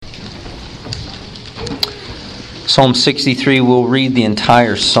Psalm 63, we'll read the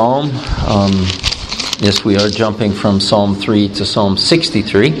entire psalm. Yes, we are jumping from Psalm 3 to Psalm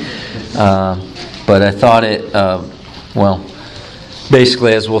 63. But I thought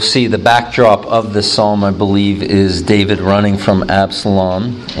basically, as we'll see, the backdrop of this psalm, I believe, is David running from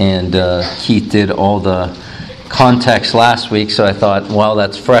Absalom. And Keith did all the context last week, so I thought, while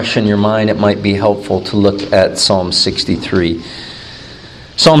that's fresh in your mind, it might be helpful to look at Psalm 63.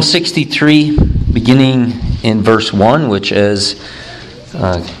 Psalm 63, beginning in verse 1, which, as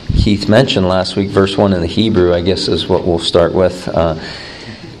Keith mentioned last week, verse 1 in the Hebrew, I guess, is what we'll start with. The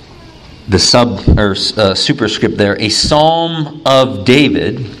superscript there, a psalm of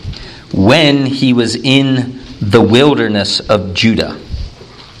David when he was in the wilderness of Judah.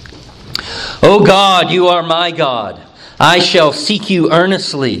 O God, you are my God. I shall seek you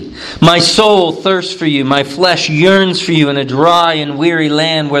earnestly. My soul thirsts for you. My flesh yearns for you in a dry and weary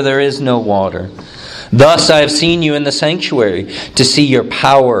land where there is no water. Thus I have seen you in the sanctuary to see your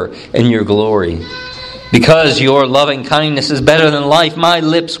power and your glory. Because your loving kindness is better than life, my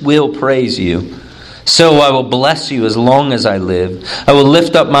lips will praise you. So I will bless you as long as I live. I will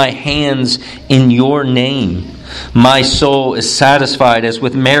lift up my hands in your name. My soul is satisfied as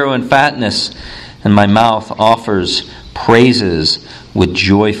with marrow and fatness, and my mouth offers praises with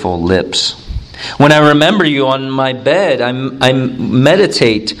joyful lips. When I remember you on my bed, I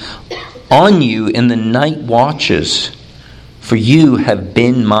meditate on you in the night watches, for you have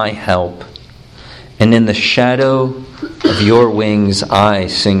been my help. And in the shadow of your wings I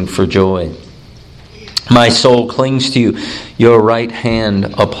sing for joy. My soul clings to you. Your right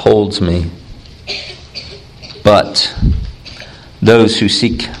hand upholds me. But those who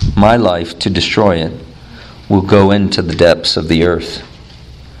seek my life to destroy it will go into the depths of the earth.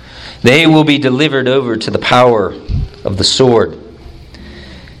 They will be delivered over to the power of the sword.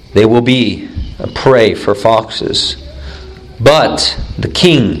 They will be a prey for foxes. But the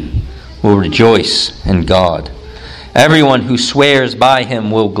king will rejoice in God. Everyone who swears by him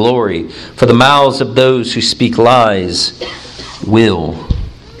will glory, for the mouths of those who speak lies will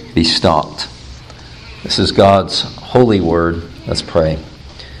be stopped. This is God's holy word. Let's pray.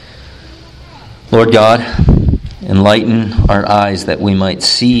 Lord God, enlighten our eyes that we might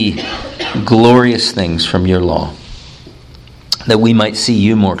see glorious things from your law, that we might see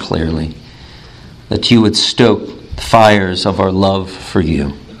you more clearly, that you would stoke the fires of our love for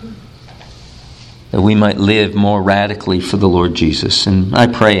you, that we might live more radically for the Lord Jesus. And I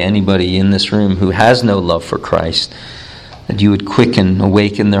pray anybody in this room who has no love for Christ, that you would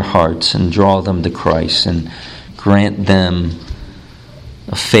awaken their hearts and draw them to Christ and grant them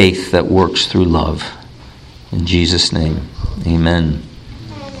a faith that works through love. In Jesus' name, amen.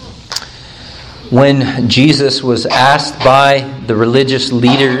 When Jesus was asked by the religious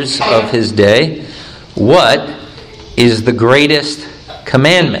leaders of his day, what is the greatest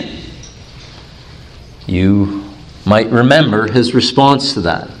commandment? You might remember his response to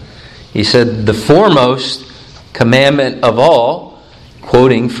that. He said, the foremost commandment of all,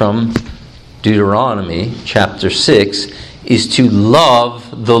 quoting from Deuteronomy chapter 6, is to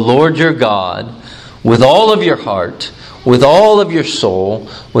love the Lord your God with all of your heart, with all of your soul,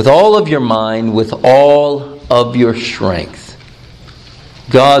 with all of your mind, with all of your strength.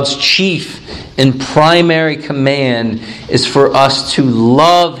 God's chief and primary command is for us to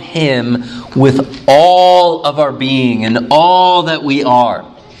love him with all of our being and all that we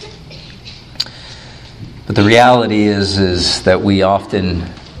are. But the reality is that we often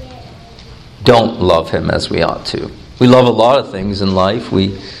don't love him as we ought to. We love a lot of things in life.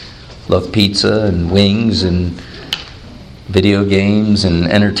 We love pizza and wings and video games and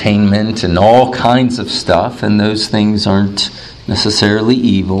entertainment and all kinds of stuff, and those things aren't necessarily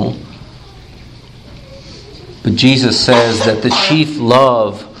evil. But Jesus says that the chief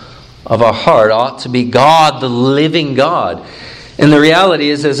love of our heart ought to be God, the living God. And the reality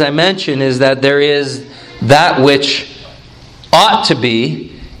is, as I mentioned, is that there is that which ought to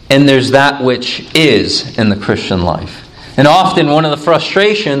be, and there's that which is in the Christian life. And often one of the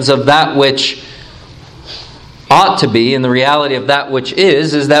frustrations of that which ought to be and the reality of that which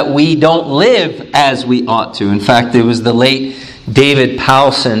is that we don't live as we ought to. In fact, it was the late David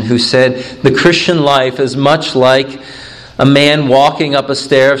Powlison who said, the Christian life is much like a man walking up a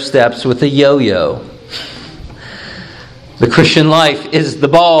stair of steps with a yo-yo. The Christian life is the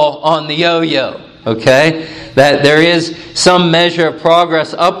ball on the yo-yo. Okay? That there is some measure of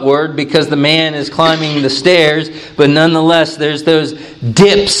progress upward because the man is climbing the stairs, but nonetheless there's those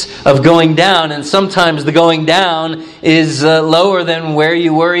dips of going down, and sometimes the going down is lower than where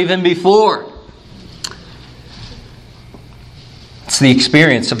you were even before. It's the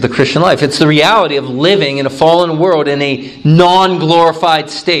experience of the Christian life. It's the reality of living in a fallen world in a non-glorified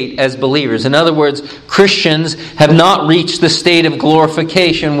state as believers. In other words, Christians have not reached the state of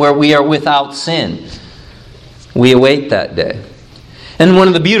glorification where we are without sin. We await that day. And one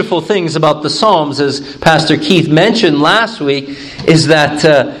of the beautiful things about the Psalms, as Pastor Keith mentioned last week, is that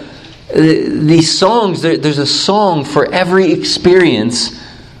these songs, there's a song for every experience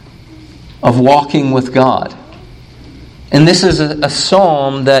of walking with God. And this is a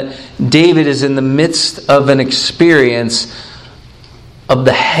psalm that David is in the midst of an experience of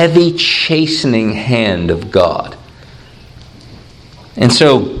the heavy chastening hand of God. And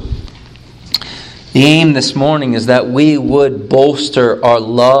so, the aim this morning is that we would bolster our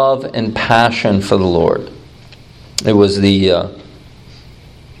love and passion for the Lord. It was I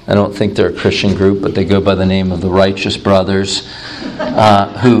don't think they're a Christian group, but they go by the name of the Righteous Brothers,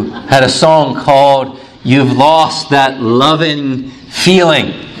 who had a song called "You've Lost That Loving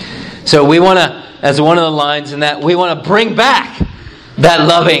Feeling." So we want to, as one of the lines in that, we want to bring back that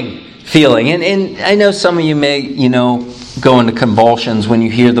loving feeling. And I know some of you may, go into convulsions when you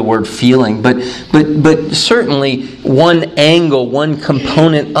hear the word feeling, but certainly one angle, one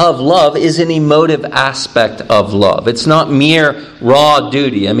component of love is an emotive aspect of love. It's not mere raw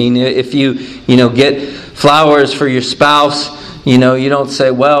duty. I mean, if you get flowers for your spouse, you don't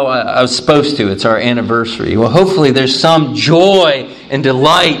say, well, I was supposed to. It's our anniversary. Well, hopefully there's some joy and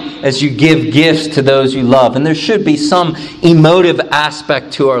delight as you give gifts to those you love. And there should be some emotive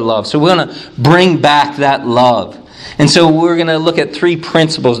aspect to our love. So we're going to bring back that love. And so we're going to look at 3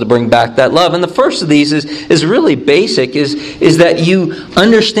 principles to bring back that love. And the first of these is really basic, is that you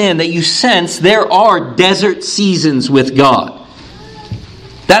understand, that you sense there are desert seasons with God.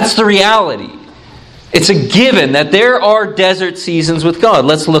 That's the reality. It's a given that there are desert seasons with God.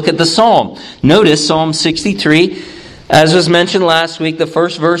 Let's look at the psalm. Notice Psalm 63, as was mentioned last week, the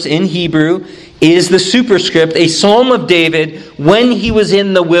first verse in Hebrew is the superscript, a psalm of David when he was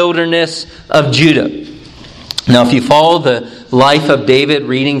in the wilderness of Judah. Now, if you follow the life of David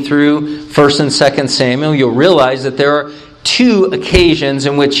reading through 1 and 2 Samuel, you'll realize that there are 2 occasions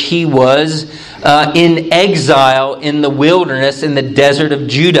in which he was in exile in the wilderness in the desert of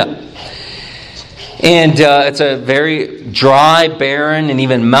Judah. And it's a very dry, barren, and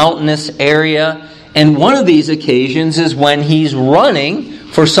even mountainous area. And one of these occasions is when he's running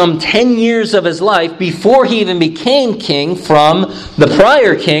for some 10 years of his life before he even became king from the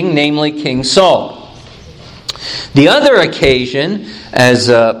prior king, namely King Saul. The other occasion, as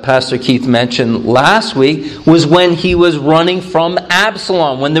Pastor Keith mentioned last week, was when he was running from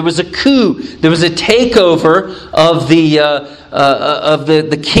Absalom, when there was a coup, there was a takeover of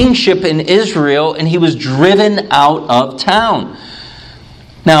the kingship in Israel, and he was driven out of town.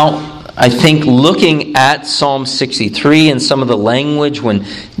 Now, I think looking at Psalm 63 and some of the language when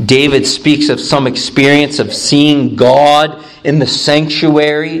David speaks of some experience of seeing God in the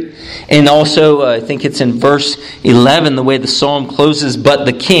sanctuary, and also I think it's in verse 11, the way the psalm closes, but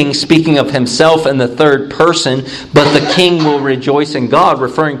the king, speaking of himself in the third person, but the king will rejoice in God,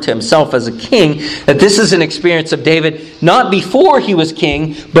 referring to himself as a king, that this is an experience of David not before he was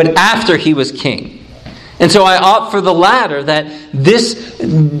king, but after he was king. And so I opt for the latter, that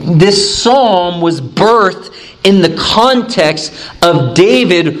this psalm was birthed in the context of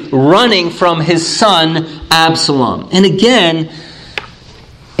David running from his son Absalom. And again,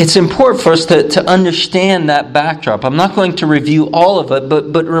 it's important for us to understand that backdrop. I'm not going to review all of it,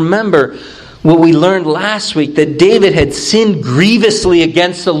 but remember what we learned last week, that David had sinned grievously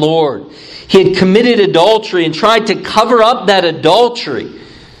against the Lord. He had committed adultery and tried to cover up that adultery.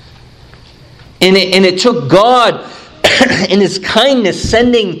 And it took God, in His kindness,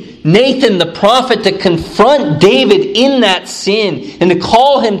 sending Nathan the prophet to confront David in that sin and to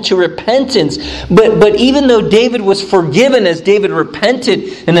call him to repentance. But even though David was forgiven as David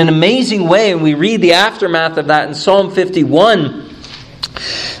repented in an amazing way, and we read the aftermath of that in Psalm 51,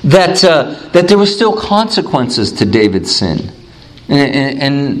 that there were still consequences to David's sin.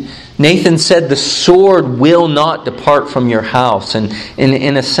 And Nathan said, the sword will not depart from your house. And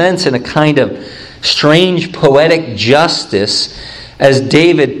in a sense, in a kind of strange poetic justice, as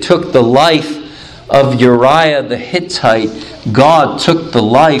David took the life of Uriah the Hittite, God took the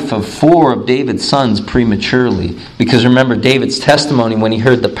life of 4 of David's sons prematurely. Because remember, David's testimony when he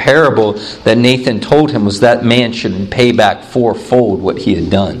heard the parable that Nathan told him was that man should pay back 4-fold what he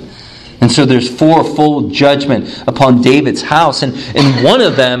had done. And so there's 4-fold judgment upon David's house. And one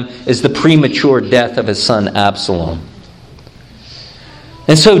of them is the premature death of his son Absalom.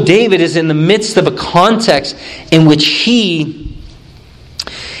 And so David is in the midst of a context in which he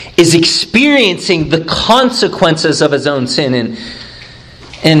is experiencing the consequences of his own sin. And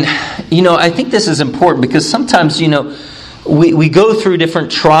And, I think this is important because sometimes, we go through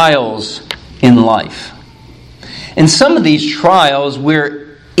different trials in life. And some of these trials,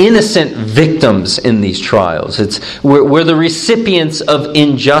 we're innocent victims in these trials. We're the recipients of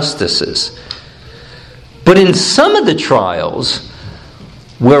injustices. But in some of the trials,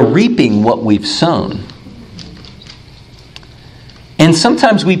 we're reaping what we've sown. And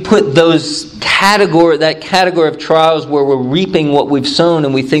sometimes we put that category of trials where we're reaping what we've sown,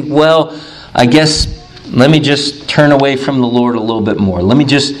 and we think, well, I guess let me just turn away from the Lord a little bit more. Let me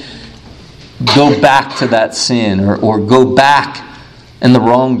just go back to that sin or go back in the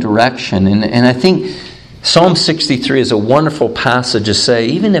wrong direction. And I think Psalm 63 is a wonderful passage to say,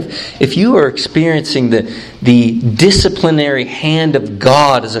 even if you are experiencing the disciplinary hand of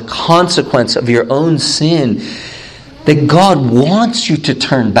God as a consequence of your own sin, that God wants you to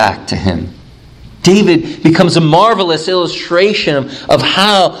turn back to Him. David becomes a marvelous illustration of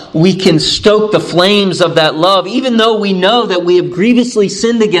how we can stoke the flames of that love, even though we know that we have grievously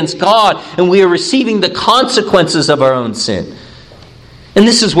sinned against God and we are receiving the consequences of our own sin. And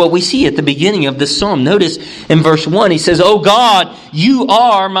this is what we see at the beginning of this psalm. Notice in verse 1, he says, "O God, you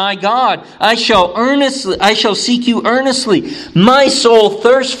are my God. I shall seek you earnestly. My soul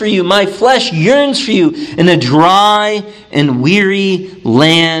thirsts for you. My flesh yearns for you in a dry and weary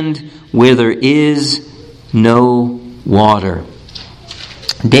land where there is no water."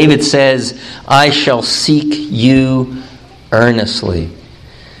 David says, "I shall seek you earnestly."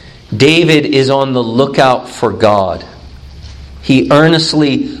 David is on the lookout for God. He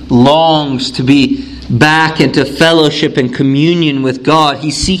earnestly longs to be back into fellowship and communion with God.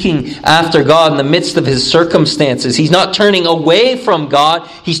 He's seeking after God in the midst of his circumstances. He's not turning away from God.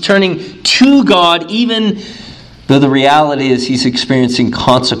 He's turning to God, even though the reality is he's experiencing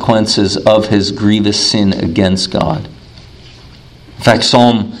consequences of his grievous sin against God. In fact,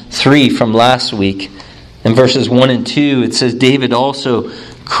 Psalm 3 from last week, in verses 1 and 2, it says, David also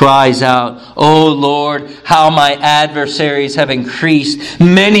cries out, "O Lord, how my adversaries have increased.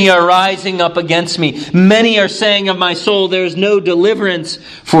 Many are rising up against me. Many are saying of my soul, there is no deliverance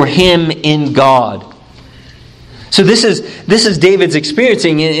for him in God." So this is David's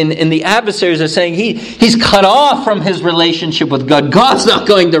experiencing, and the adversaries are saying he's cut off from his relationship with God. God's not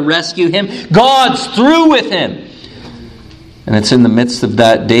going to rescue him. God's through with him. And it's in the midst of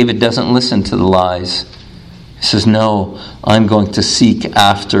that, David doesn't listen to the lies. He says, "No, I'm going to seek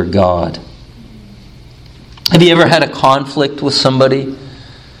after God." Have you ever had a conflict with somebody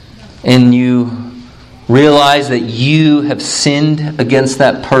and you realize that you have sinned against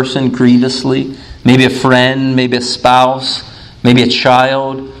that person grievously? Maybe a friend, maybe a spouse, maybe a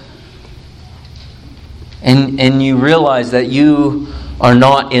child. And you realize that you are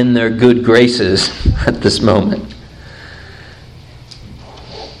not in their good graces at this moment.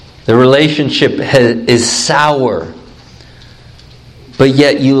 The relationship is sour, but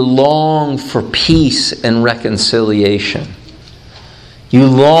yet you long for peace and reconciliation. You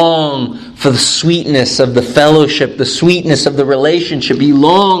long for the sweetness of the fellowship, the sweetness of the relationship. You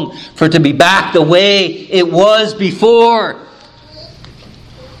long for it to be back the way it was before.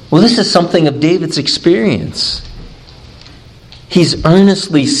 Well, this is something of David's experience. He's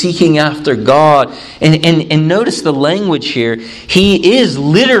earnestly seeking after God. And notice the language here. He is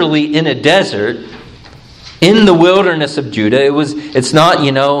literally in a desert, in the wilderness of Judah. It's not,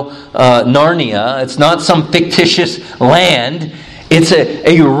 Narnia. It's not some fictitious land. It's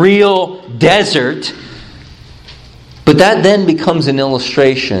a real desert. But that then becomes an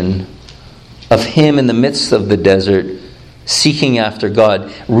illustration of him in the midst of the desert, seeking after God,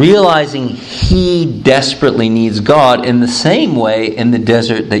 realizing he desperately needs God in the same way in the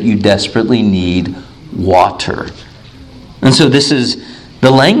desert that you desperately need water. And so this is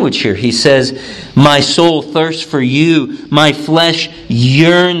the language here. He says, "My soul thirsts for you, my flesh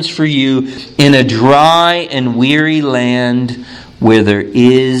yearns for you in a dry and weary land where there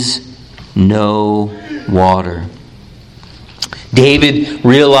is no water." David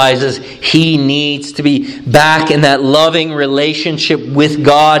realizes he needs to be back in that loving relationship with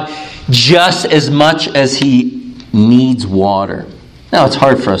God just as much as he needs water. Now, it's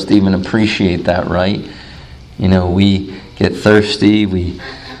hard for us to even appreciate that, right? We get thirsty, we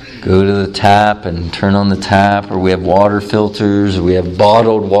go to the tap and turn on the tap, or we have water filters, or we have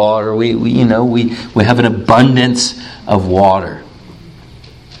bottled water. We have an abundance of water.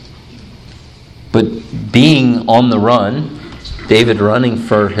 But being on the run, David running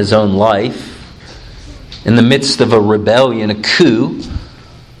for his own life, in the midst of a rebellion, a coup,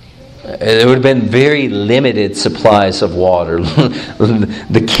 there would have been very limited supplies of water.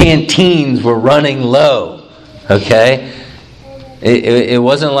 The canteens were running low, okay? It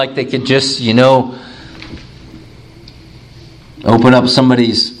wasn't like they could just, open up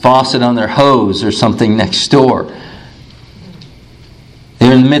somebody's faucet on their hose or something next door.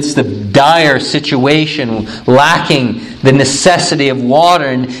 They're in the midst of dire situation, lacking the necessity of water.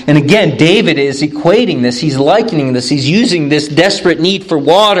 And again, David is equating this. He's likening this. He's using this desperate need for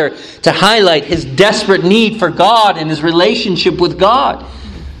water to highlight his desperate need for God and his relationship with God.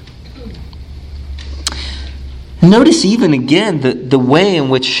 Notice even again the way in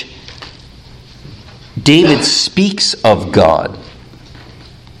which David speaks of God.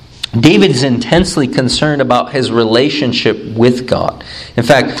 David is intensely concerned about his relationship with God. In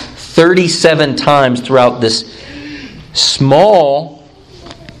fact, 37 times throughout this small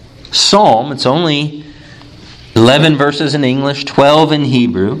psalm, it's only 11 verses in English, 12 in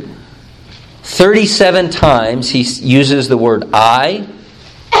Hebrew, 37 times he uses the word I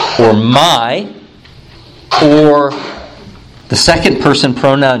or my or the second person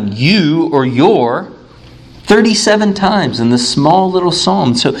pronoun you or your. 37 times in this small little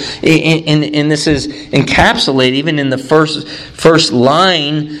psalm. So, and this is encapsulated even in the first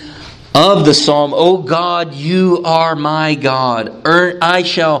line of the psalm. "O God, you are my God. I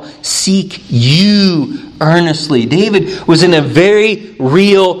shall seek you earnestly." David was in a very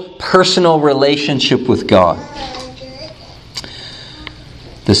real personal relationship with God.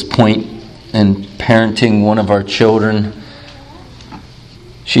 This point in parenting one of our children,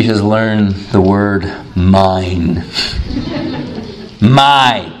 she has learned the word mine.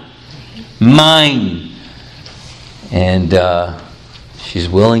 Mine. And she's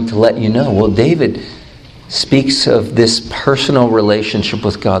willing to let you know. Well, David speaks of this personal relationship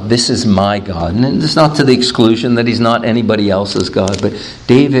with God. This is my God. And it's not to the exclusion that he's not anybody else's God. But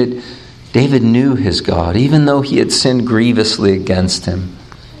David knew his God, even though he had sinned grievously against him.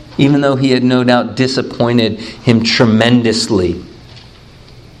 Even though he had no doubt disappointed him tremendously.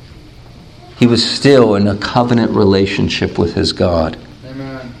 He was still in a covenant relationship with his God.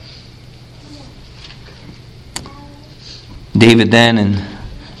 Amen. David then,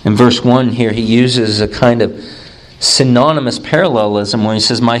 in verse 1 here, he uses a kind of synonymous parallelism when he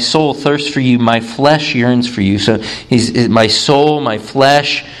says, "My soul thirsts for you, my flesh yearns for you." So my soul, my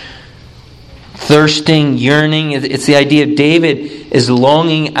flesh, thirsting, yearning. It's the idea of David is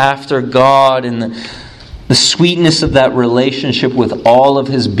longing after God and the sweetness of that relationship with all of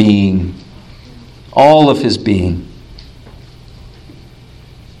his being. All of his being.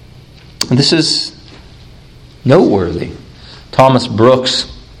 And this is noteworthy. Thomas Brooks,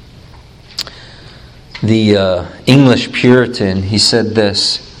 the English Puritan, he said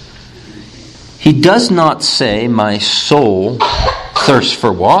this: "He does not say, 'My soul thirsts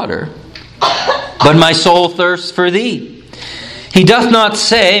for water,' but 'My soul thirsts for thee.' He doth not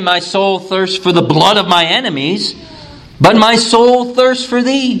say, 'My soul thirsts for the blood of my enemies,' but 'My soul thirsts for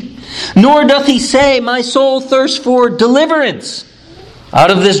thee.' Nor doth he say, 'My soul thirsts for deliverance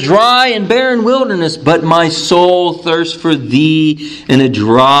out of this dry and barren wilderness,' but 'My soul thirsts for thee in a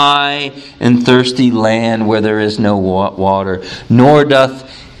dry and thirsty land where there is no water.' Nor doth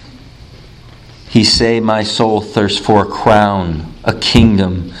he say, 'My soul thirsts for a crown, a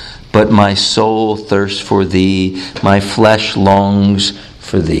kingdom,' but 'My soul thirsts for thee, my flesh longs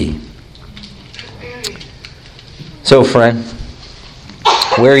for thee.'" So, friend,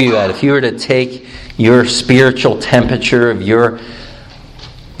 where are you at? If you were to take your spiritual temperature of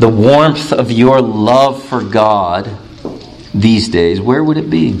the warmth of your love for God these days, where would it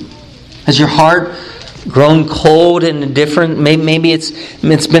be? Has your heart grown cold and indifferent? Maybe it's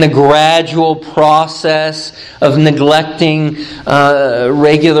been a gradual process of neglecting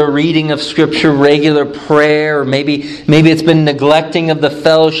regular reading of Scripture, regular prayer, or maybe it's been neglecting of the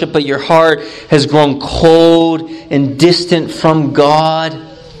fellowship, but your heart has grown cold and distant from God.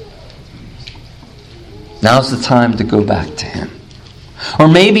 Now's the time to go back to Him. Or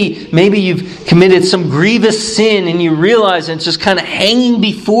maybe you've committed some grievous sin and you realize it's just kind of hanging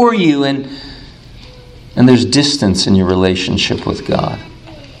before you, and there's distance in your relationship with God.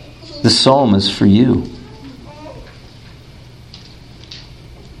 The psalm is for you.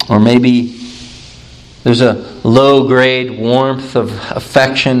 Or maybe there's a low-grade warmth of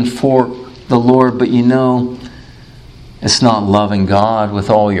affection for the Lord, but it's not loving God with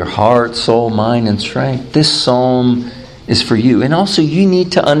all your heart, soul, mind, and strength. This psalm is for you. And also you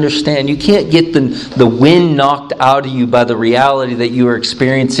need to understand, you can't get the wind knocked out of you by the reality that you are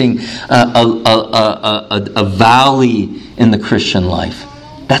experiencing a valley in the Christian life.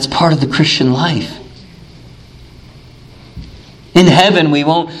 That's part of the Christian life. In heaven, we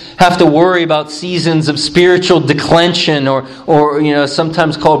won't have to worry about seasons of spiritual declension or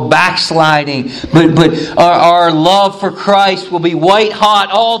sometimes called backsliding. But our love for Christ will be white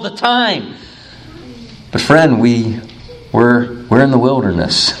hot all the time. But friend, we're in the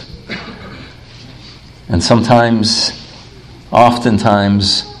wilderness. And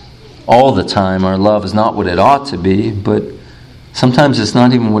oftentimes, all the time, our love is not what it ought to be, but sometimes it's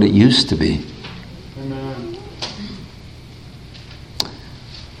not even what it used to be.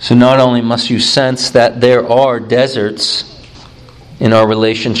 So not only must you sense that there are deserts in our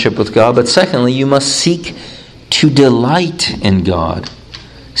relationship with God, but secondly, you must seek to delight in God.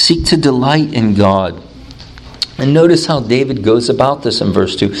 Seek to delight in God. And notice how David goes about this in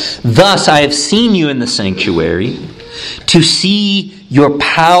verse 2. Thus I have seen you in the sanctuary to see your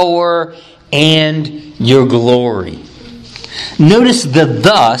power and your glory. Notice the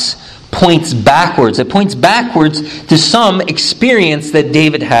thus points backwards. It points backwards to some experience that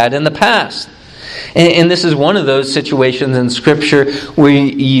David had in the past. And this is one of those situations in Scripture where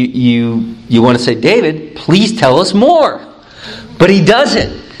you want to say, David, please tell us more. But he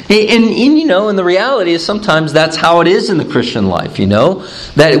doesn't. And the reality is sometimes that's how it is in the Christian life,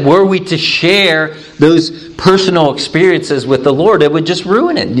 that were we to share those personal experiences with the Lord, it would just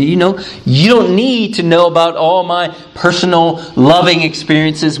ruin it. You don't need to know about all my personal loving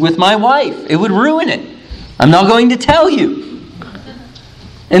experiences with my wife. It would ruin it. I'm not going to tell you.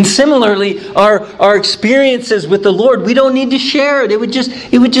 And similarly, our experiences with the Lord, we don't need to share it. It would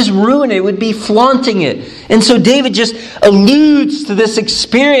just ruin it. It would be flaunting it. And so David just alludes to this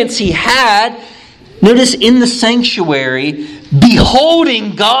experience he had, notice, in the sanctuary,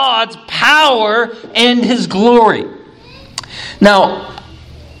 beholding God's power and His glory. Now,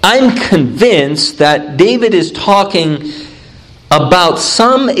 I'm convinced that David is talking about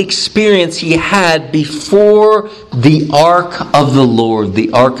some experience he had before the ark of the Lord,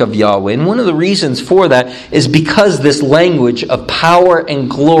 the ark of Yahweh. And one of the reasons for that is because this language of power and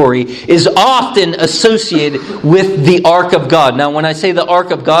glory is often associated with the ark of God. Now, when I say the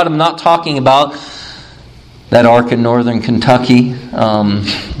ark of God, I'm not talking about that ark in northern Kentucky,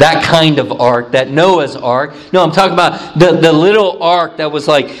 that kind of ark, that Noah's ark. No, I'm talking about the little ark that was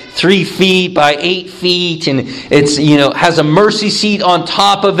like 3 feet by 8 feet, and it's has a mercy seat on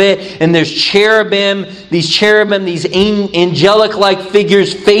top of it, and there's cherubim, these angelic-like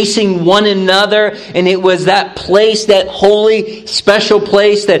figures facing one another, and it was that place, that holy, special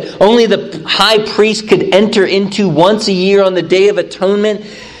place that only the high priest could enter into once a year on the Day of Atonement.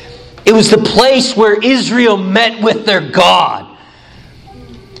 It was the place where Israel met with their God.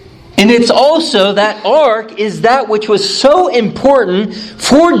 And it's also, that ark is that which was so important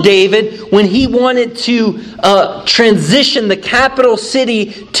for David when he wanted to transition the capital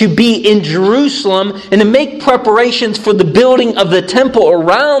city to be in Jerusalem and to make preparations for the building of the temple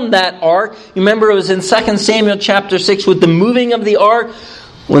around that ark. You remember it was in 2 Samuel chapter 6 with the moving of the ark,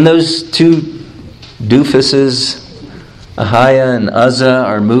 when those two doofuses, Ahiah and Uzzah,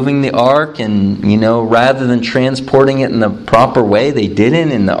 are moving the ark, and rather than transporting it in the proper way, they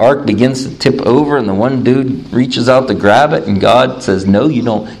didn't, and the ark begins to tip over, and the one dude reaches out to grab it, and God says, no, you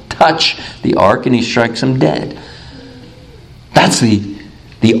don't touch the ark, and He strikes him dead. That's the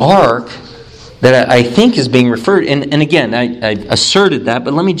ark that I think is being referred, and again, I asserted that,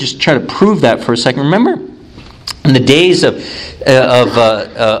 but let me just try to prove that for a second. Remember, in the days of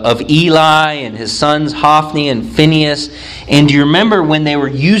Eli and his sons Hophni and Phinehas, and do you remember when they were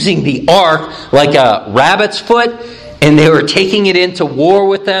using the ark like a rabbit's foot, and they were taking it into war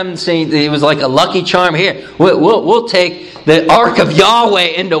with them, saying it was like a lucky charm? Here, we'll take the ark of Yahweh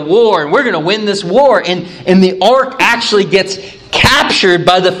into war, and we're going to win this war. And the ark actually gets captured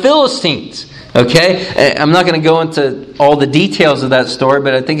by the Philistines. Okay, I'm not going to go into all the details of that story,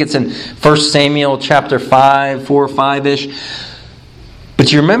 but I think it's in 1 Samuel chapter 5, 4 or 5-ish.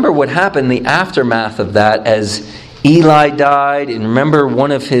 But you remember what happened, the aftermath of that, as Eli died, and remember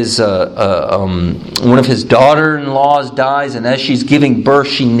one of his daughter-in-laws dies, and as she's giving birth,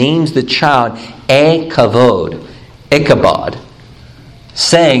 she names the child Ichabod,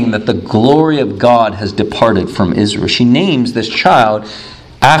 saying that the glory of God has departed from Israel. She names this child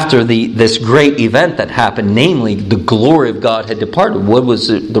after this great event that happened, namely the glory of God had departed. What was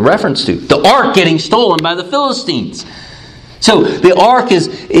the reference to? The ark getting stolen by the Philistines. So the ark is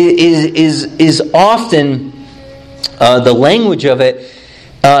often, the language of it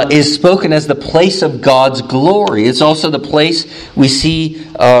is spoken as the place of God's glory. It's also the place we see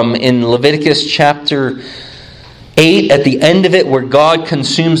in Leviticus chapter 8, at the end of it, where God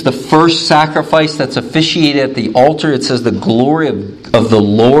consumes the first sacrifice that's officiated at the altar, it says the glory of the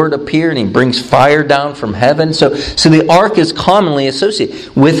Lord appeared, and He brings fire down from heaven. So the ark is commonly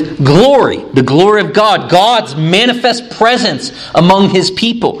associated with glory, the glory of God, God's manifest presence among His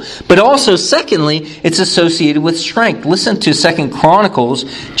people. But also, secondly, it's associated with strength. Listen to 2 Chronicles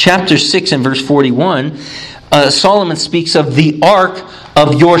chapter 6 and verse 41. Solomon speaks of the ark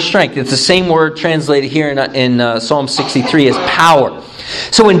of your strength. It's the same word translated here in Psalm 63 as power.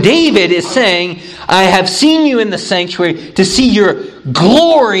 So when David is saying, I have seen you in the sanctuary to see your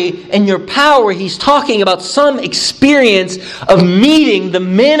glory and your power, he's talking about some experience of meeting the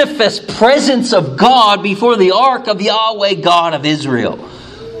manifest presence of God before the ark of Yahweh, God of Israel.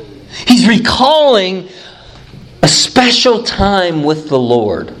 He's recalling a special time with the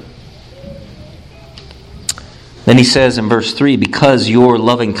Lord. Then he says in verse 3, because your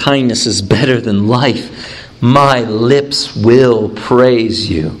loving kindness is better than life, my lips will praise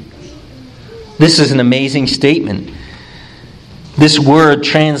you. This is an amazing statement. This word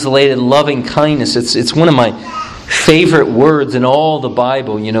translated loving kindness, it's one of my favorite words in all the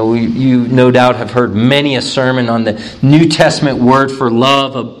Bible. You know, you no doubt have heard many a sermon on the New Testament word for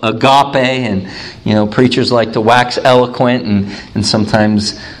love, agape, and you know, preachers like to wax eloquent and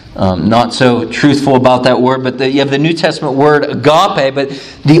sometimes not so truthful about that word, but you have the New Testament word agape, but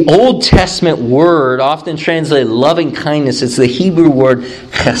the Old Testament word, often translated loving kindness, it's the Hebrew word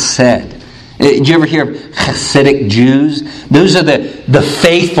chesed. Did you ever hear of Hasidic Jews? Those are the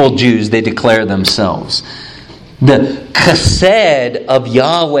faithful Jews, they declare themselves. The chesed of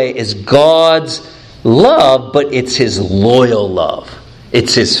Yahweh is God's love, but it's His loyal love.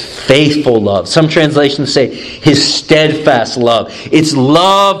 It's His faithful love. Some translations say His steadfast love. It's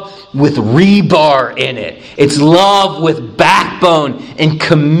love with rebar in it. It's love with backbone and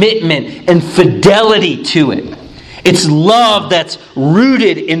commitment and fidelity to it. It's love that's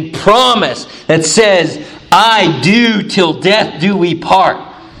rooted in promise that says, I do till death do we part.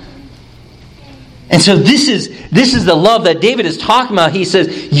 And so this is the love that David is talking about. He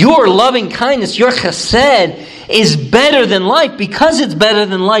says, your loving kindness, your chesed, is better than life. Because it's better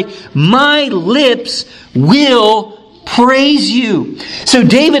than life, my lips will praise you. So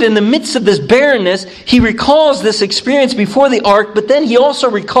David, in the midst of this barrenness, he recalls this experience before the ark, but then he also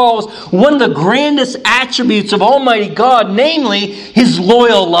recalls one of the grandest attributes of Almighty God, namely His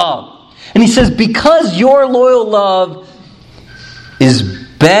loyal love. And he says, because your loyal love is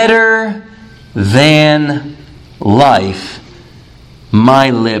better than life, my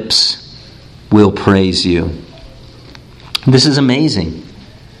lips will praise you. This is amazing.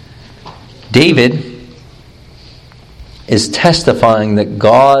 David is testifying that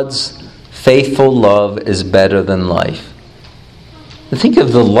God's faithful love is better than life. Think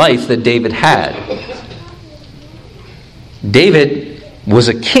of the life that David had. David was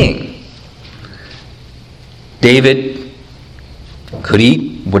a king. David could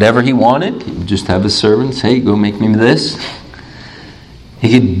eat whatever he wanted. He would just have his servants, hey, go make me this.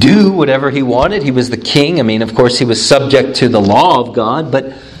 He could do whatever he wanted. He was the king. I mean, of course, he was subject to the law of God,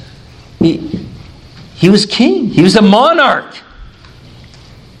 but he was king. He was a monarch.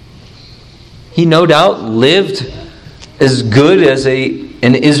 He no doubt lived as good as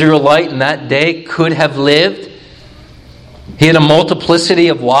an Israelite in that day could have lived. He had a multiplicity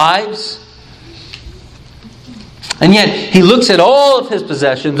of wives. And yet, he looks at all of his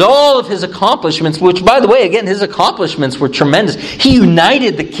possessions, all of his accomplishments, which, by the way, again, his accomplishments were tremendous. He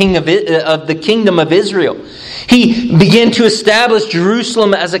united the the kingdom of Israel. He began to establish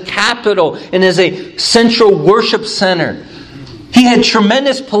Jerusalem as a capital and as a central worship center. He had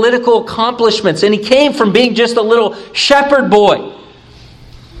tremendous political accomplishments, and he came from being just a little shepherd boy.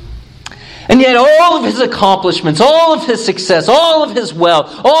 And yet all of his accomplishments, all of his success, all of his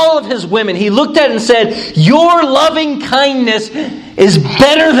wealth, all of his women, he looked at it and said, your loving kindness is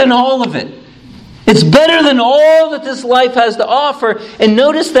better than all of it. It's better than all that this life has to offer. And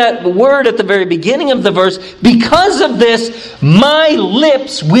notice that word at the very beginning of the verse, because of this, my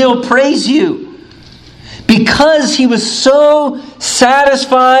lips will praise you. Because he was so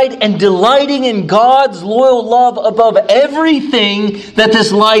satisfied and delighting in God's loyal love above everything that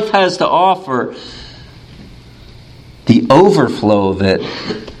this life has to offer, the overflow of it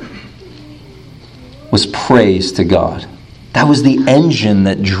was praise to God. That was the engine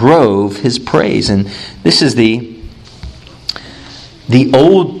that drove his praise. And this is the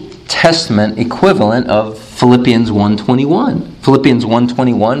Old Testament equivalent of Philippians 1:21. Philippians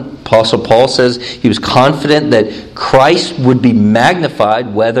 1:21, Apostle Paul says he was confident that Christ would be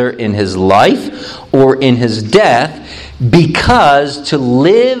magnified whether in his life or in his death, because to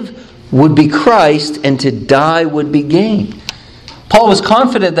live would be Christ, and to die would be gain. Paul was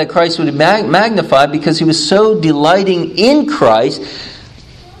confident that Christ would be magnified because he was so delighting in Christ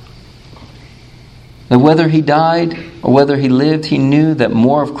that whether he died or whether he lived, he knew that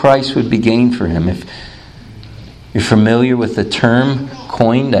more of Christ would be gained for him. If you're familiar with the term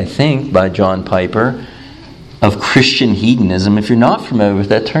coined, I think, by John Piper of Christian hedonism, if you're not familiar with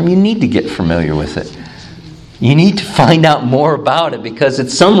that term, you need to get familiar with it. You need to find out more about it because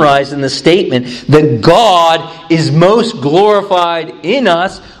it's summarized in the statement that God is most glorified in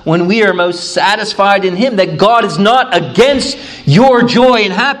us when we are most satisfied in Him. That God is not against your joy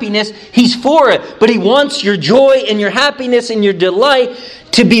and happiness. He's for it. But He wants your joy and your happiness and your delight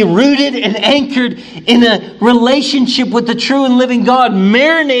to be rooted and anchored in a relationship with the true and living God,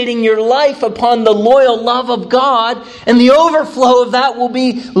 marinating your life upon the loyal love of God. And the overflow of that will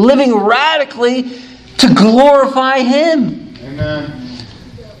be living radically to glorify Him. Amen.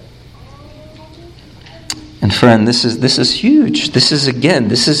 And friend, this is huge. This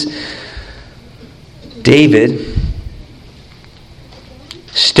is David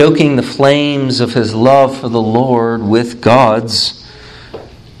stoking the flames of his love for the Lord with God's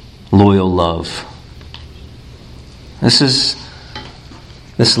loyal love. This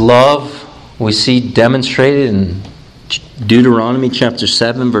love we see demonstrated in Deuteronomy chapter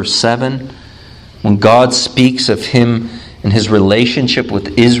 7, verse 7. When God speaks of Him and His relationship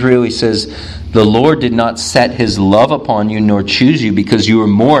with Israel, He says, "The Lord did not set His love upon you, nor choose you, because you were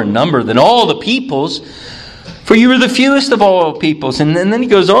more in number than all the peoples, for you were the fewest of all peoples." And then He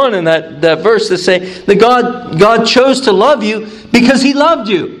goes on in that verse to say that God chose to love you because He loved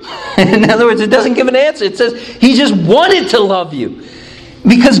you. In other words, it doesn't give an answer. It says He just wanted to love you.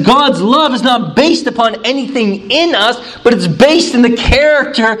 Because God's love is not based upon anything in us, but it's based in the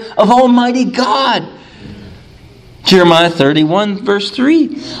character of Almighty God. Jeremiah 31, verse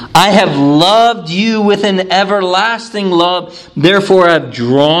 3. "I have loved you with an everlasting love, therefore I have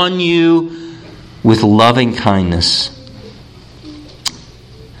drawn you with loving kindness."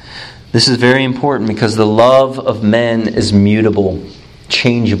 This is very important because the love of men is mutable,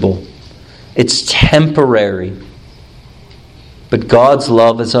 changeable. It's temporary. But God's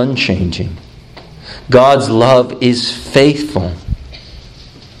love is unchanging. God's love is faithful.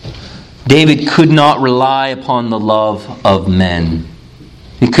 David could not rely upon the love of men.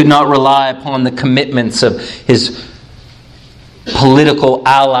 He could not rely upon the commitments of his political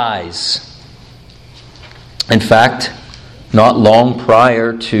allies. In fact, not long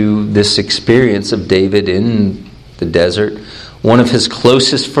prior to this experience of David in the desert, one of his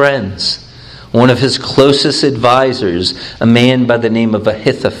closest friends, one of his closest advisors, a man by the name of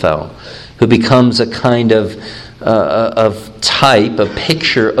Ahithophel, who becomes a kind of type, a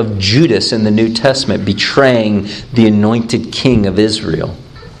picture of Judas in the New Testament, betraying the anointed king of Israel.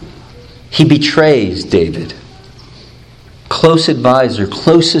 He betrays David. Close advisor,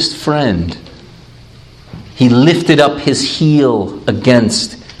 closest friend. He lifted up his heel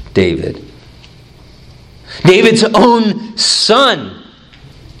against David. David's own son,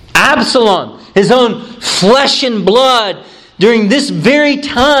 Absalom, his own flesh and blood, during this very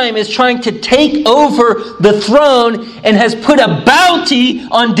time is trying to take over the throne and has put a bounty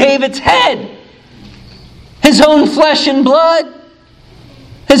on David's head. His own flesh and blood.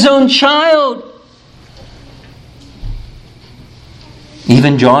 His own child.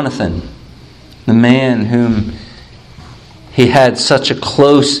 Even Jonathan, the man whom he had such a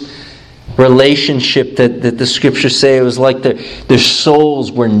close relationship that the scriptures say it was like their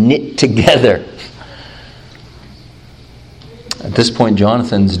souls were knit together. At this point,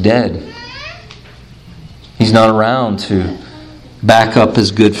 Jonathan's dead. He's not around to back up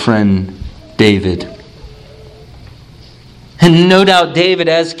his good friend David. And no doubt David,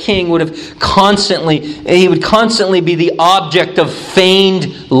 as king, would constantly be the object of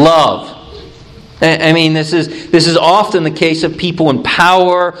feigned love. I mean, this is often the case of people in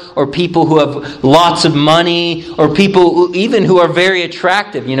power, or people who have lots of money, or people who are very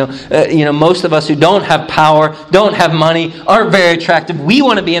attractive. Most of us who don't have power, don't have money, aren't very attractive. We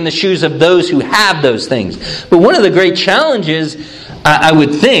want to be in the shoes of those who have those things. But one of the great challenges, I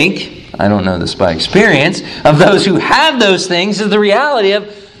would think, I don't know this by experience, of those who have those things is the reality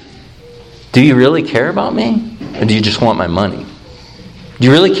of, do you really care about me? Or do you just want my money? Do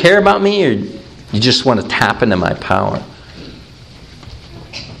you really care about me, or you just want to tap into my power?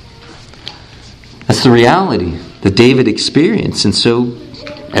 That's the reality that David experienced. And so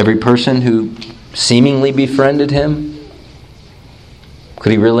every person who seemingly befriended him,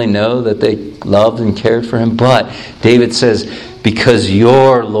 could he really know that they loved and cared for him? But David says, because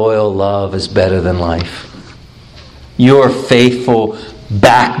your loyal love is better than life. Your faithful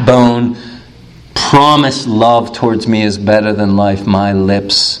backbone, promise love towards me is better than life. My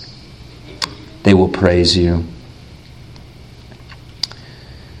lips, they will praise you.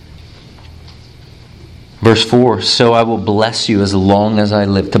 Verse 4, so I will bless you as long as I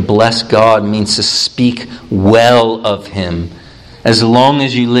live. To bless God means to speak well of Him. As long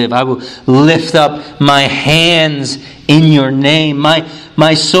as you live, I will lift up my hands in your name.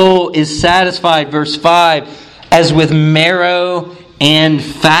 My soul is satisfied, verse 5, as with marrow and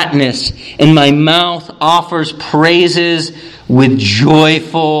fatness, and my mouth offers praises with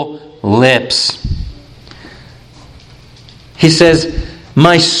joyful lips. He says,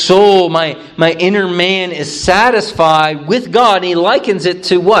 my soul, my inner man is satisfied with God. And he likens it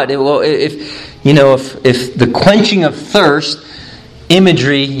to what? Well, if the quenching of thirst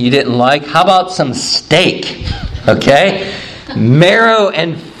imagery you didn't like, how about some steak? Okay? Marrow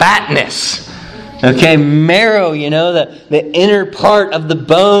and fatness. Okay, marrow, the inner part of the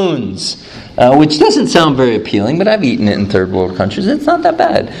bones, which doesn't sound very appealing, but I've eaten it in third world countries. It's not that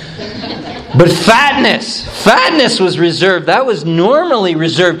bad. But fatness was reserved. That was normally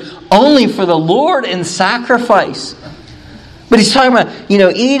reserved only for the Lord in sacrifice. But he's talking about,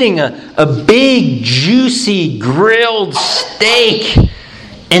 eating a big, juicy, grilled steak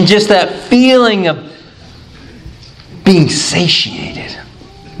and just that feeling of being satiated.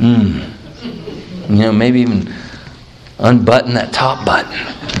 Maybe even unbutton that top button.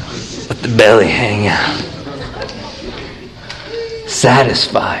 Let the belly hang out.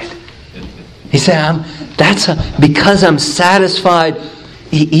 Satisfied. He said, because I'm satisfied,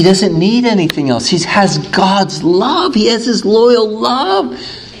 he doesn't need anything else. He has God's love. He has His loyal love.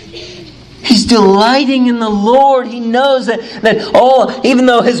 He's delighting in the Lord. He knows that even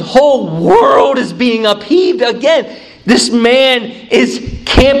though his whole world is being upheaved, again, this man is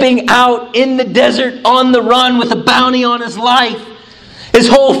camping out in the desert on the run with a bounty on his life. His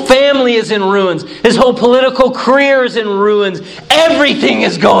whole family is in ruins. His whole political career is in ruins. Everything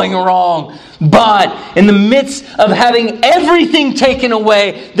is going wrong. But in the midst of having everything taken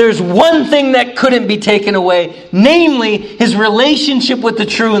away, there's one thing that couldn't be taken away, namely his relationship with the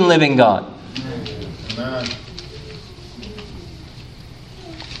true and living God. Amen.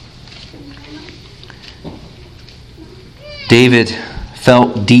 David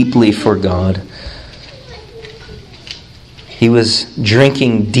felt deeply for God. He was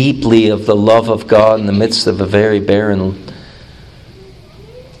drinking deeply of the love of God in the midst of a very barren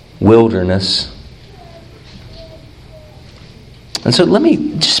wilderness. And so let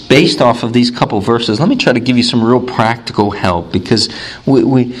me, just based off of these couple verses, let me try to give you some real practical help, because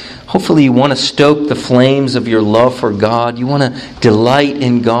we hopefully you want to stoke the flames of your love for God. You want to delight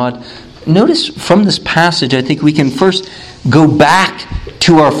in God. Notice from this passage, I think we can first go back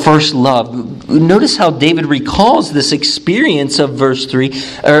to our first love. Notice how David recalls this experience of verse 3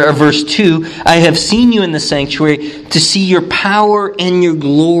 or verse 2. I have seen you in the sanctuary to see your power and your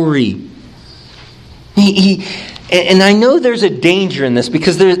glory. And I know there's a danger in this,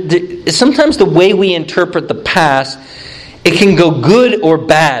 because sometimes the way we interpret the past, it can go good or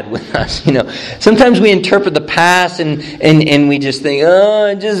bad with us. Sometimes we interpret the past and we just think,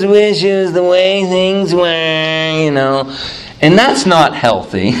 I just wish it was the way things were, And that's not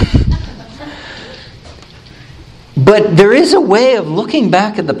healthy. But there is a way of looking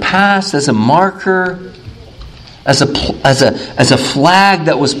back at the past as a marker, as a flag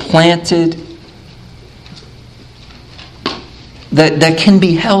that was planted, that can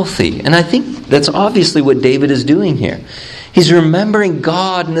be healthy. And I think that's obviously what David is doing here. He's remembering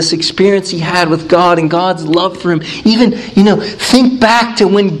God and this experience he had with God and God's love for him. Even, think back to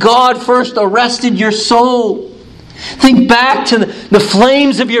when God first arrested your soul. Think back to the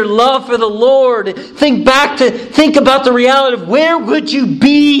flames of your love for the Lord. Think about the reality of where would you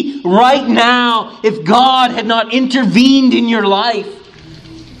be right now if God had not intervened in your life?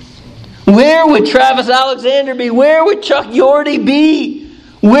 Where would Travis Alexander be? Where would Chuck Yorty be?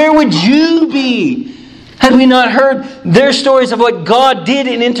 Where would you be had we not heard their stories of what God did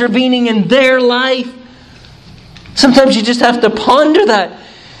in intervening in their life? Sometimes you just have to ponder that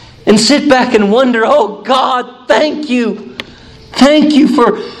and sit back and wonder, oh God, thank you. Thank you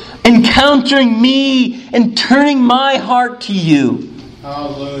for encountering me and turning my heart to you.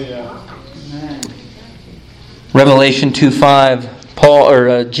 Hallelujah. Revelation 2:5.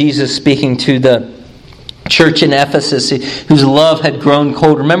 Jesus speaking to the church in Ephesus whose love had grown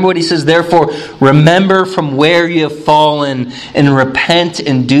cold. Remember what he says, therefore, remember from where you have fallen and repent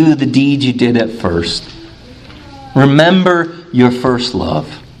and do the deeds you did at first. Remember your first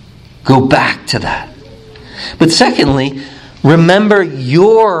love. Go back to that. But secondly, remember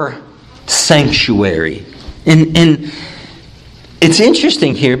your sanctuary. And it's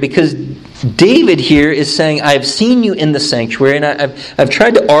interesting here because David here is saying, I've seen you in the sanctuary, and I've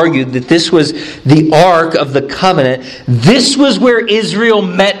tried to argue that this was the Ark of the Covenant. This was where Israel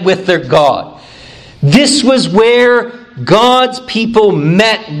met with their God. This was where God's people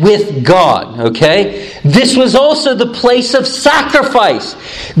met with God, okay? This was also the place of sacrifice.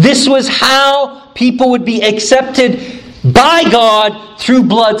 This was how people would be accepted by God through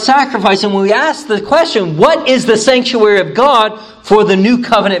blood sacrifice. And when we ask the question, what is the sanctuary of God for the new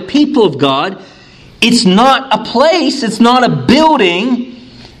covenant people of God? It's not a place, it's not a building,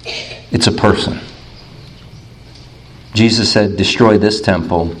 it's a person. Jesus said, destroy this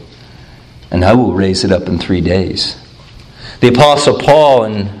temple, and I will raise it up in 3 days. The Apostle Paul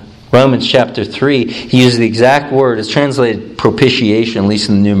in Romans chapter 3, he uses the exact word. It's translated propitiation, at least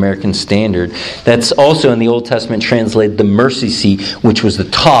in the New American Standard. That's also in the Old Testament translated the mercy seat, which was the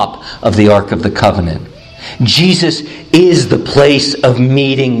top of the Ark of the Covenant. Jesus is the place of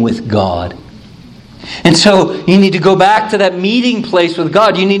meeting with God. And so you need to go back to that meeting place with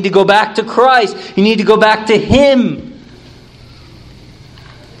God. You need to go back to Christ. You need to go back to Him.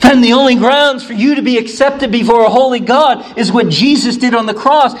 Friend, the only grounds for you to be accepted before a holy God is what Jesus did on the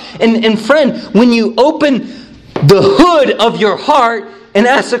cross. And friend, when you open the hood of your heart and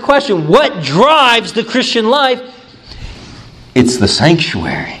ask the question, what drives the Christian life? It's the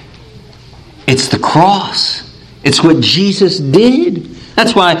sanctuary. It's the cross. It's what Jesus did.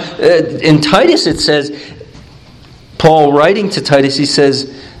 That's why in Titus it says, Paul writing to Titus, he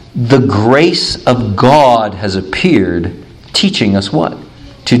says, the grace of God has appeared, teaching us what?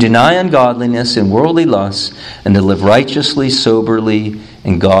 To deny ungodliness and worldly lusts, and to live righteously, soberly,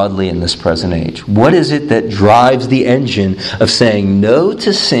 and godly in this present age. What is it that drives the engine of saying no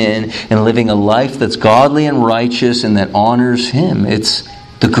to sin and living a life that's godly and righteous and that honors Him? It's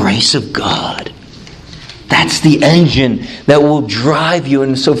the grace of God. That's the engine that will drive you.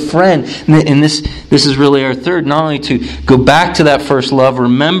 And so, friend, and this is really our third, not only to go back to that first love,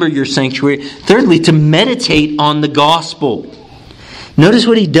 remember your sanctuary. Thirdly, to meditate on the gospel. Notice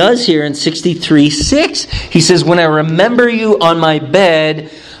what he does here in 63:6. He says, when I remember you on my bed,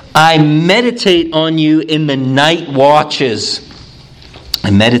 I meditate on you in the night watches.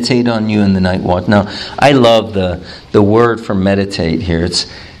 I meditate on you in the night watch. Now, I love the word for meditate here.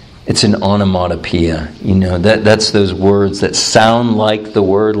 It's an onomatopoeia. You know, that's those words that sound like the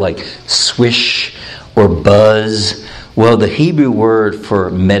word, like swish or buzz. Well, the Hebrew word for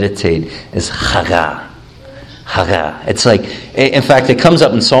meditate is haga. Haga. It's like, in fact, it comes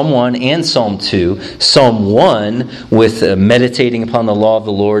up in Psalm 1 and Psalm 2. Psalm 1 with meditating upon the law of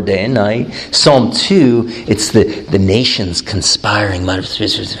the Lord day and night. Psalm 2, it's the nations conspiring.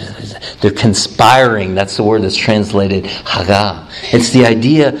 They're conspiring. That's the word that's translated Haga. It's the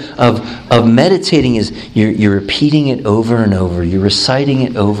idea of meditating is you're repeating it over and over. You're reciting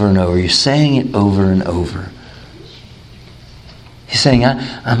it over and over. You're saying it over and over. He's saying,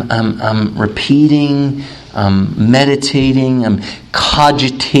 I'm repeating, I'm meditating, I'm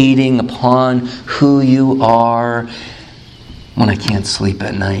cogitating upon who you are when I can't sleep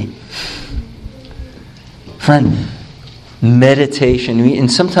at night. Friend, meditation,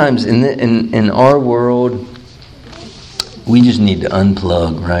 and sometimes in our world, we just need to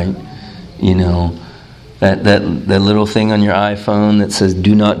unplug, right? You know, that little thing on your iPhone that says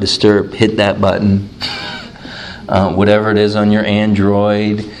do not disturb, hit that button. Whatever it is on your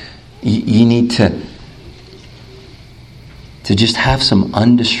Android, you need to just have some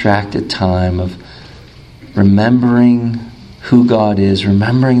undistracted time of remembering who God is,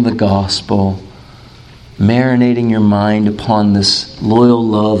 remembering the gospel, marinating your mind upon this loyal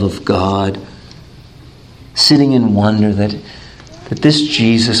love of God, sitting in wonder that this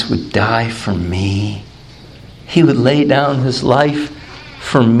Jesus would die for me. He would lay down His life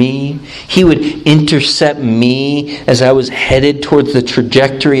for me. He would intercept me as I was headed towards the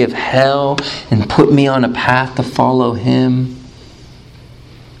trajectory of hell and put me on a path to follow Him.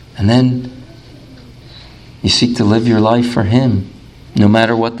 And then you seek to live your life for Him, no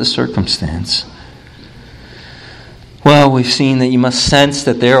matter what the circumstance. Well, we've seen that you must sense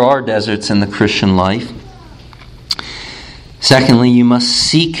that there are deserts in the Christian life. Secondly, you must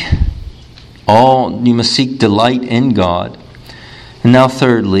seek delight in God. And now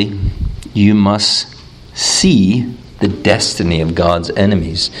thirdly, you must see the destiny of God's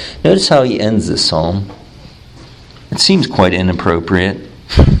enemies. Notice how he ends this psalm. It seems quite inappropriate.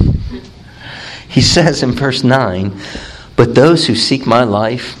 He says in verse 9, but those who seek my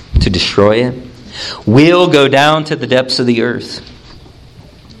life to destroy it will go down to the depths of the earth.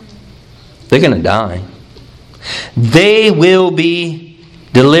 They're going to die. They will be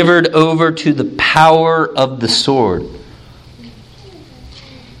delivered over to the power of the sword.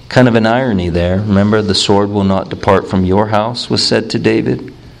 Kind of an irony there. Remember, the sword will not depart from your house, was said to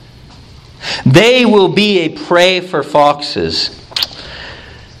David. They will be a prey for foxes.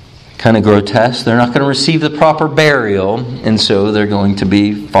 Kind of grotesque. They're not going to receive the proper burial, and so they're going to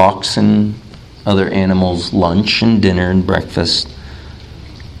be fox and other animals' lunch and dinner and breakfast.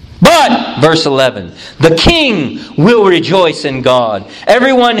 But, verse 11, the king will rejoice in God.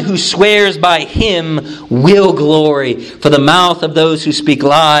 Everyone who swears by him will glory, for the mouth of those who speak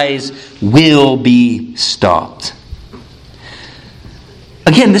lies will be stopped.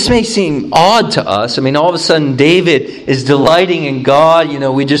 Again, this may seem odd to us. I mean, all of a sudden David is delighting in God.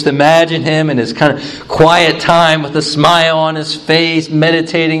 We just imagine him in his kind of quiet time with a smile on his face,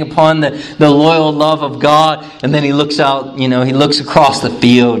 meditating upon the loyal love of God. And then he looks out, he looks across the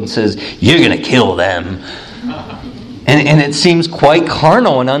field and says, "You're going to kill them." And it seems quite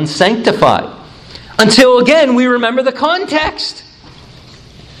carnal and unsanctified. Until again, we remember the context.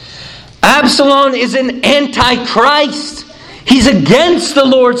 Absalom is an antichrist. He's against the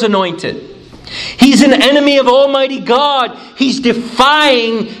Lord's anointed. He's an enemy of Almighty God. He's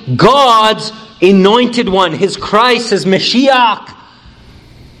defying God's anointed one, his Christ, his Mashiach.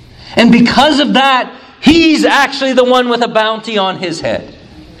 And because of that, he's actually the one with a bounty on his head.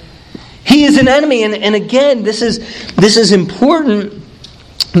 He is an enemy. And again, this is important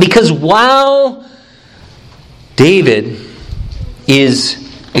because while David is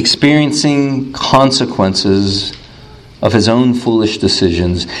experiencing consequences of his own foolish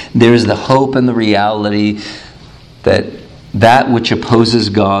decisions, there is the hope and the reality that which opposes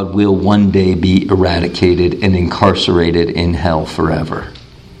God will one day be eradicated and incarcerated in hell forever.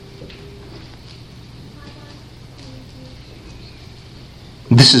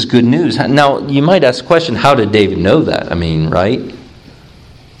 This is good news. Now, you might ask the question, how did David know that? Right?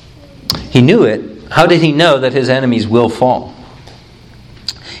 He knew it. How did he know that his enemies will fall?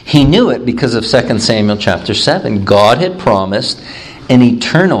 He knew it because of 2 Samuel chapter 7. God had promised an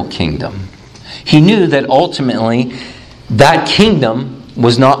eternal kingdom. He knew that ultimately that kingdom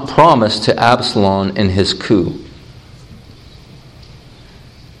was not promised to Absalom in his coup.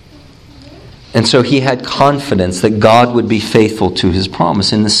 And so he had confidence that God would be faithful to his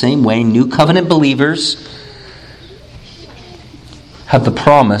promise. In the same way, New Covenant believers have the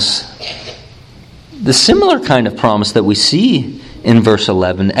promise, the similar kind of promise that we see in verse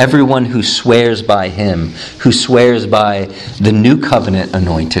 11, everyone who swears by him, who swears by the New Covenant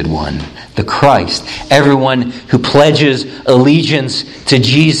anointed one, the Christ, everyone who pledges allegiance to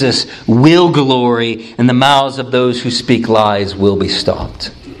Jesus will glory, and the mouths of those who speak lies will be stopped.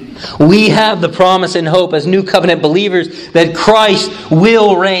 We have the promise and hope as New Covenant believers that Christ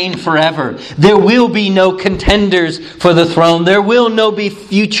will reign forever. There will be no contenders for the throne. There will no be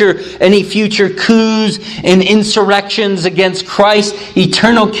any future coups and insurrections against Christ's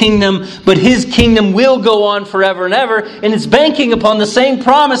eternal kingdom, but his kingdom will go on forever and ever, and it's banking upon the same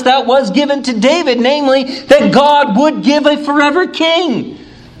promise that was given to David, namely that God would give a forever king.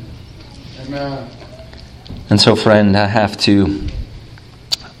 Amen. And so, friend, I have to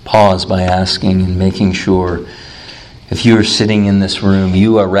pause by asking and making sure if you are sitting in this room,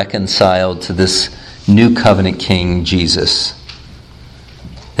 you are reconciled to this New Covenant King, Jesus.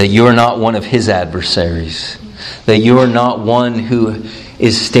 That you are not one of his adversaries. That you are not one who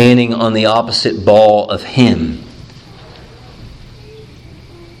is standing on the opposite ball of him.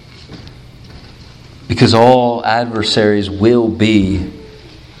 Because all adversaries will be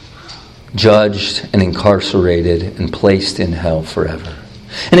judged and incarcerated and placed in hell forever.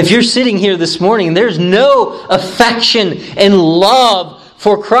 And if you're sitting here this morning, there's no affection and love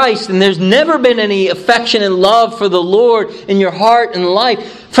for Christ, and there's never been any affection and love for the Lord in your heart and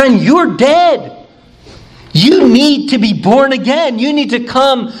life, friend, you're dead. You need to be born again. You need to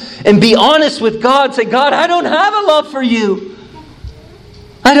come and be honest with God. Say, God, I don't have a love for you.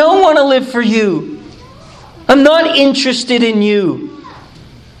 I don't want to live for you. I'm not interested in you.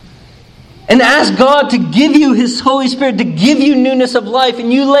 And ask God to give you his Holy Spirit, to give you newness of life.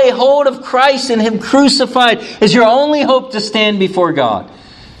 And you lay hold of Christ and him crucified as your only hope to stand before God.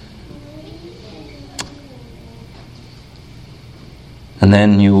 And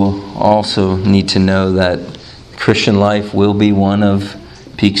then you will also need to know that Christian life will be one of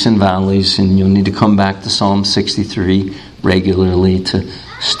peaks and valleys. And you'll need to come back to Psalm 63 regularly to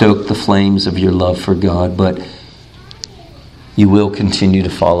stoke the flames of your love for God. But you will continue to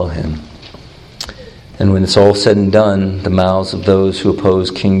follow him. And when it's all said and done, the mouths of those who oppose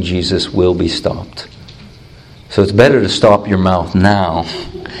King Jesus will be stopped. So it's better to stop your mouth now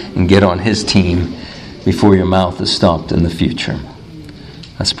and get on his team before your mouth is stopped in the future.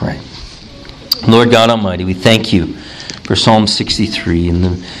 Let's pray. Lord God Almighty, we thank you for Psalm 63 and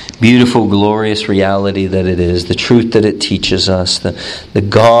the beautiful, glorious reality that it is, the truth that it teaches us, the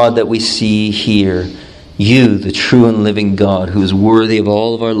God that we see here, you, the true and living God, who is worthy of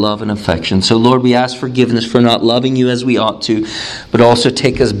all of our love and affection. So, Lord, we ask forgiveness for not loving you as we ought to, but also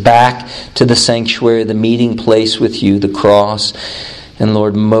take us back to the sanctuary, the meeting place with you, the cross. And,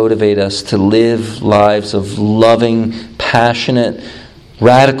 Lord, motivate us to live lives of loving, passionate,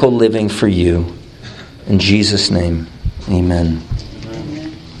 radical living for you. In Jesus' name, amen.